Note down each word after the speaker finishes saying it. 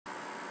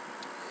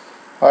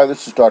Hi,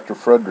 this is Dr.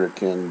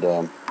 Frederick, and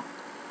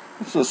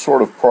this is a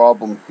sort of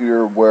problem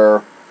here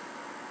where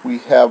we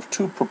have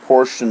two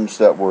proportions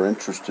that we're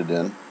interested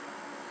in.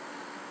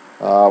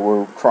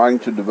 We're trying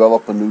to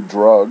develop a new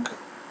drug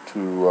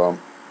to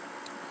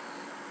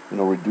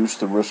reduce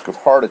the risk of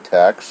heart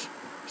attacks.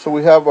 So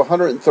we have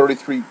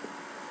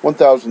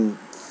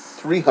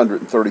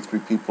 1,333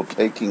 people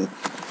taking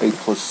a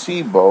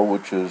placebo,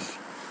 which is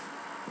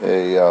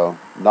a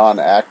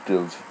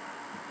non-active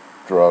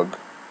drug.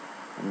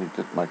 Let me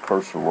get my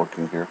cursor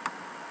working here.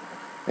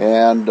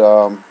 And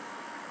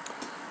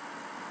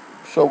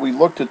so we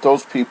looked at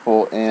those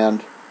people,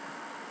 and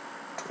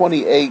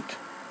 28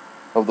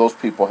 of those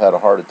people had a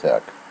heart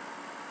attack.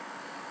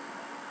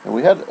 And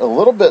we had a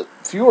little bit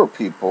fewer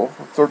people,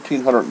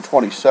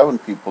 1,327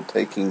 people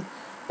taking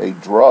a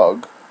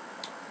drug,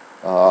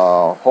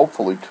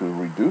 hopefully to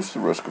reduce the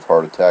risk of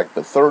heart attack,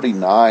 but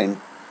 39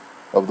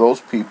 of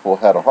those people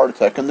had a heart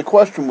attack. And the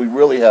question we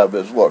really have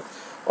is, look,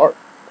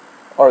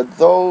 are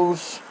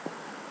those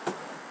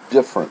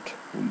different?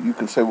 You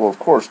can say, well, of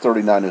course,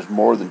 39 is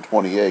more than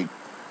 28.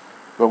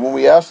 But when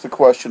we ask the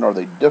question, are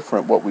they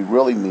different, what we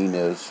really mean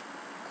is,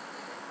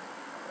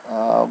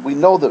 we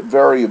know that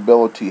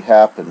variability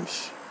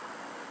happens.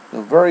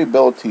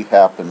 Variability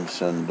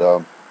happens,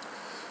 and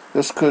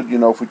this could,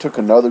 if we took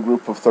another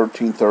group of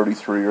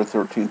 1333 or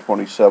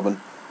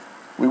 1327,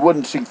 we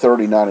wouldn't see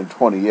 39 and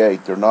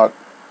 28. They're not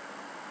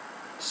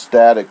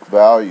static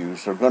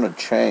values. They're going to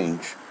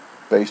change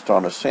based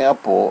on a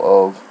sample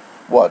of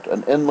what?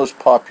 An endless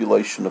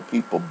population of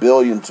people,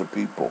 billions of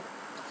people.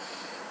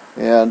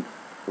 And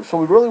so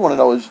we really want to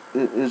know, is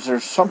there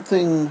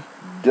something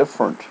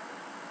different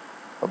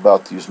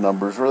about these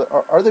numbers,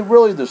 or are they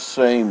really the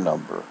same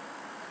number?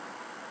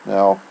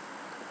 Now,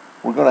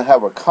 we're going to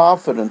have a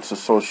confidence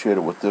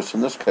associated with this.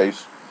 In this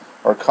case,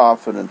 our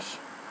confidence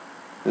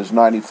is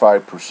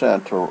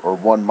 95%, or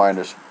 1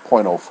 minus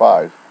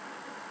 0.05.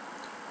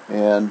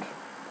 And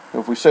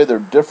if we say they're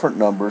different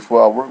numbers,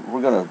 well,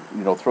 we're going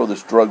to throw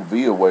this drug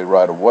V away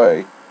right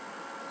away.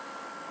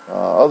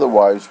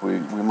 Otherwise, we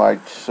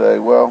might say,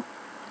 well,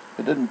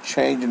 it didn't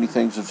change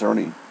anything. Is there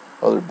any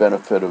other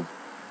benefit of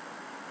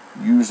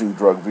using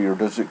drug V, or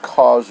does it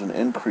cause an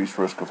increased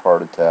risk of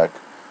heart attack,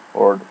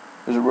 or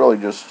is it really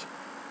just,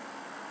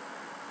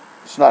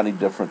 it's not any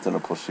different than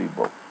a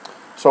placebo?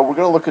 So we're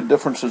going to look at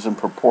differences in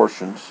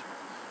proportions.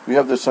 We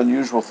have this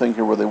unusual thing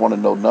here where they want to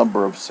know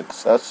number of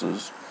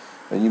successes,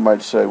 and you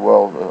might say,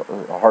 well,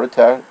 a heart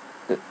attack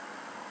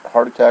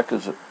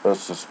is a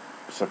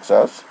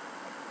success?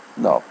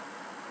 No.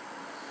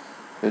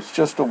 It's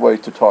just a way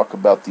to talk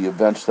about the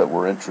events that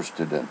we're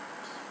interested in.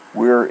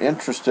 We're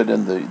interested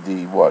in the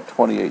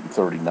 28 and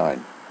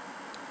 39.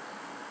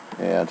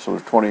 And so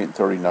there's 28 and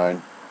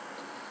 39.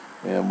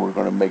 And we're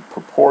going to make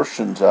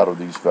proportions out of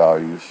these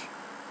values.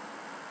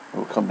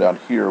 We'll come down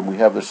here, and we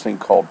have this thing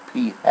called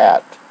p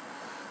hat.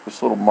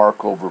 This little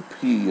mark over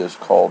p is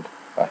called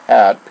a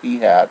hat.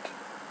 P hat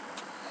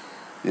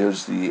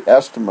is the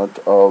estimate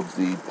of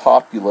the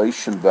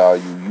population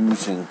value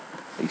using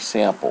a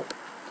sample.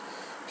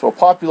 So a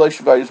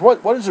population value is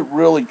what is it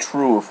really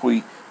true if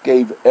we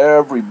gave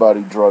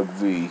everybody drug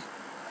V?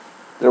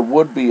 There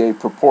would be a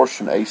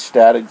proportion, a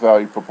static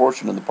value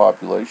proportion in the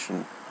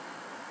population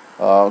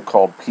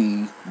called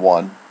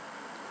P1.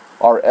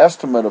 Our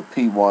estimate of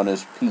P1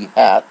 is P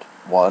hat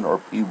 1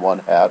 or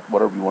P1 hat,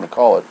 whatever you want to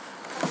call it.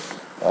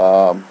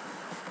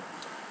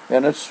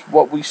 And it's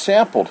what we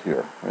sampled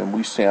here. And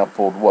we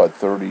sampled,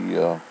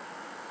 39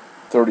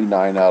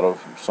 out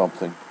of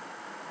something.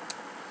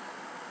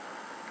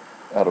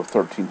 Out of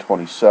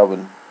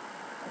 1327.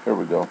 Here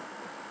we go.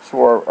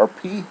 So our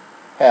P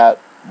hat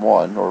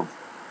 1 or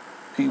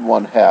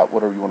P1 hat,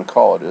 whatever you want to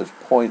call it, is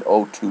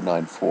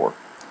 0.0294.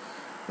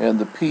 And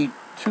the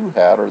P2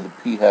 hat, or the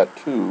P hat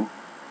 2,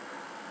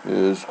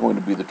 is going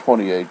to be the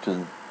 28.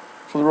 And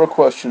so the real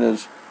question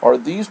is, are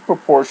these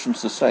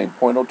proportions the same,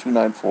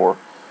 0.0294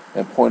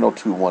 and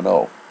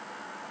 0.0210?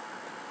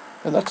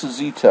 And that's a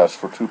z-test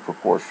for two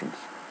proportions.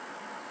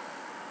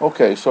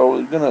 Okay, so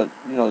we're going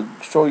to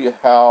show you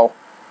how,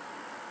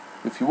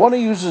 if you want to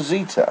use a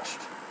z-test,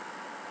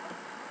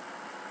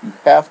 you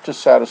have to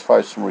satisfy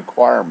some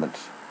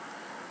requirements.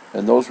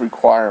 And those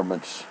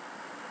requirements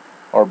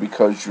are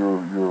because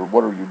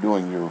what are you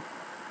doing? You're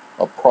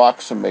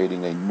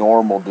approximating a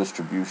normal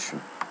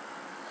distribution.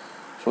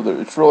 So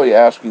it's really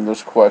asking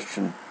this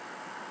question.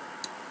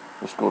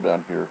 Let's go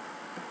down here.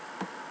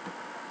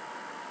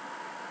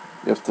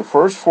 If the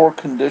first four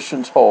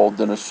conditions hold,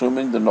 then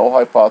assuming the null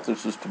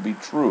hypothesis to be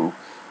true,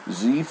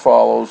 Z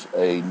follows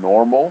a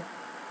normal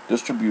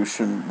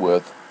distribution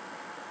with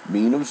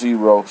mean of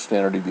 0,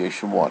 standard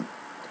deviation 1.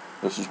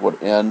 This is what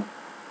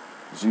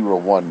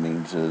N01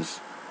 means, is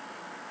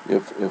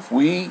if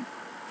we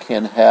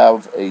can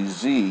have a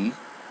Z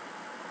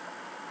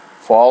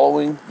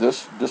following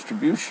this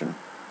distribution,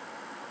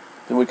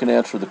 then we can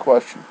answer the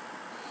question.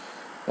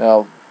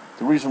 Now,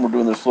 the reason we're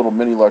doing this little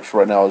mini lecture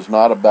right now is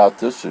not about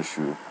this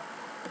issue,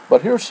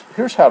 but here's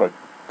how to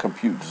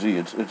compute Z.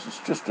 It's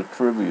just a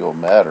trivial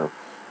matter.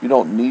 You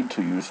don't need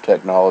to use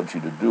technology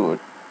to do it.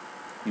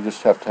 You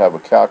just have to have a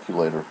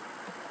calculator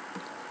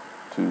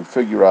to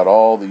figure out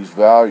all these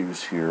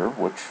values here,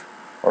 which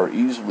are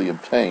easily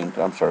obtained.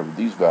 I'm sorry,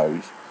 these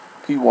values.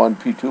 P1,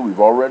 P2 we've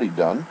already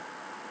done.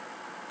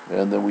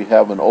 And then we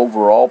have an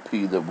overall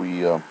P that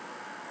we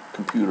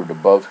computed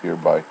above here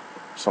by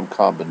some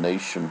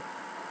combination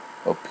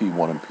of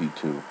P1 and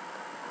P2.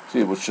 See,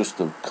 it was just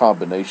the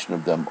combination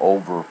of them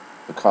over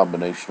the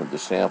combination of the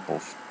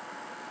samples.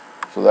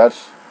 So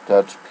that's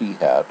P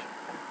hat.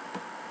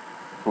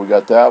 So we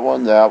got that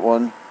one,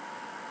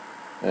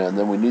 and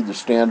then we need the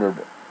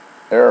standard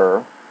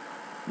error.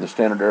 The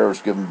standard error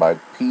is given by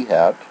P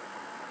hat,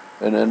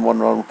 and then 1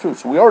 run 2.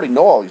 So we already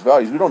know all these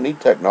values. We don't need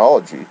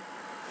technology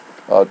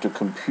to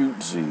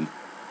compute Z.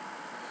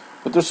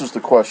 But this is the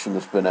question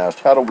that's been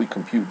asked: how do we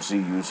compute Z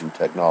using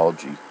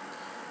technology?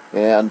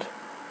 And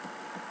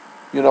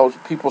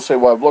people say,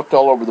 well, I've looked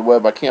all over the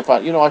web, I can't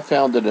find, I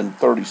found it in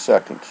 30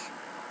 seconds.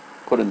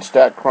 Put in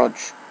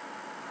StatCrunch,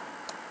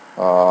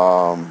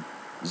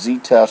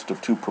 Z-test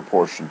of 2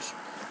 proportions.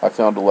 I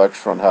found a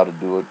lecture on how to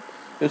do it.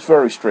 It's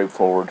very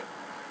straightforward.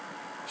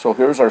 So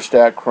here's our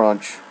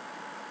StatCrunch,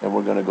 and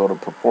we're going to go to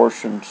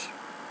proportions.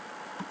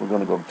 We're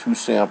going to go to 2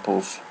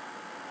 samples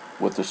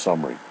with the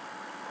summary.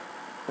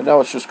 And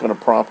now it's just going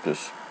to prompt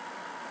us.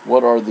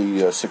 What are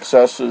the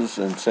successes?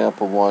 In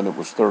sample 1, it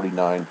was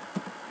 39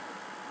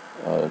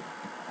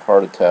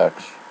 heart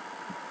attacks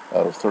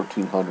out of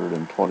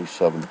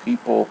 1,327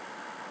 people.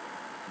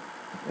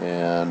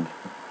 And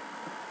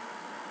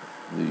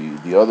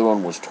the other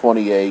one was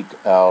 28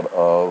 out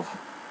of,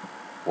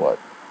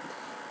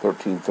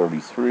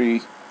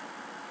 1,333.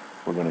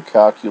 We're going to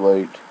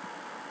calculate.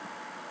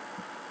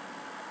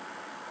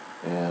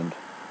 And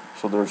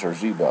so there's our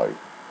Z value.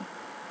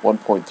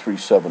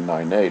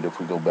 1.3798. If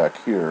we go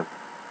back here,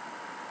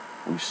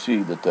 we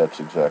see that that's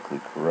exactly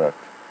correct.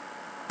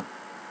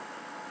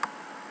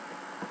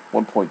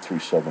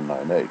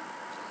 1.3798.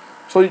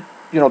 So,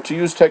 to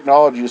use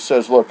technology, it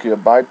says, look, you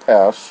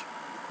bypass.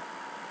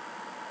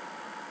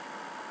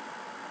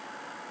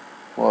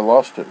 Well, I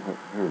lost it.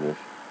 Here it is.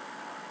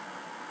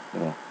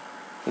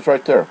 It's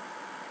right there.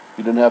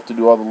 You didn't have to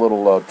do all the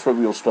little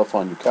trivial stuff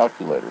on your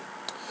calculator.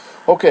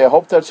 Okay, I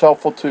hope that's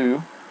helpful to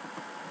you.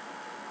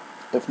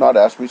 If not,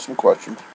 ask me some questions.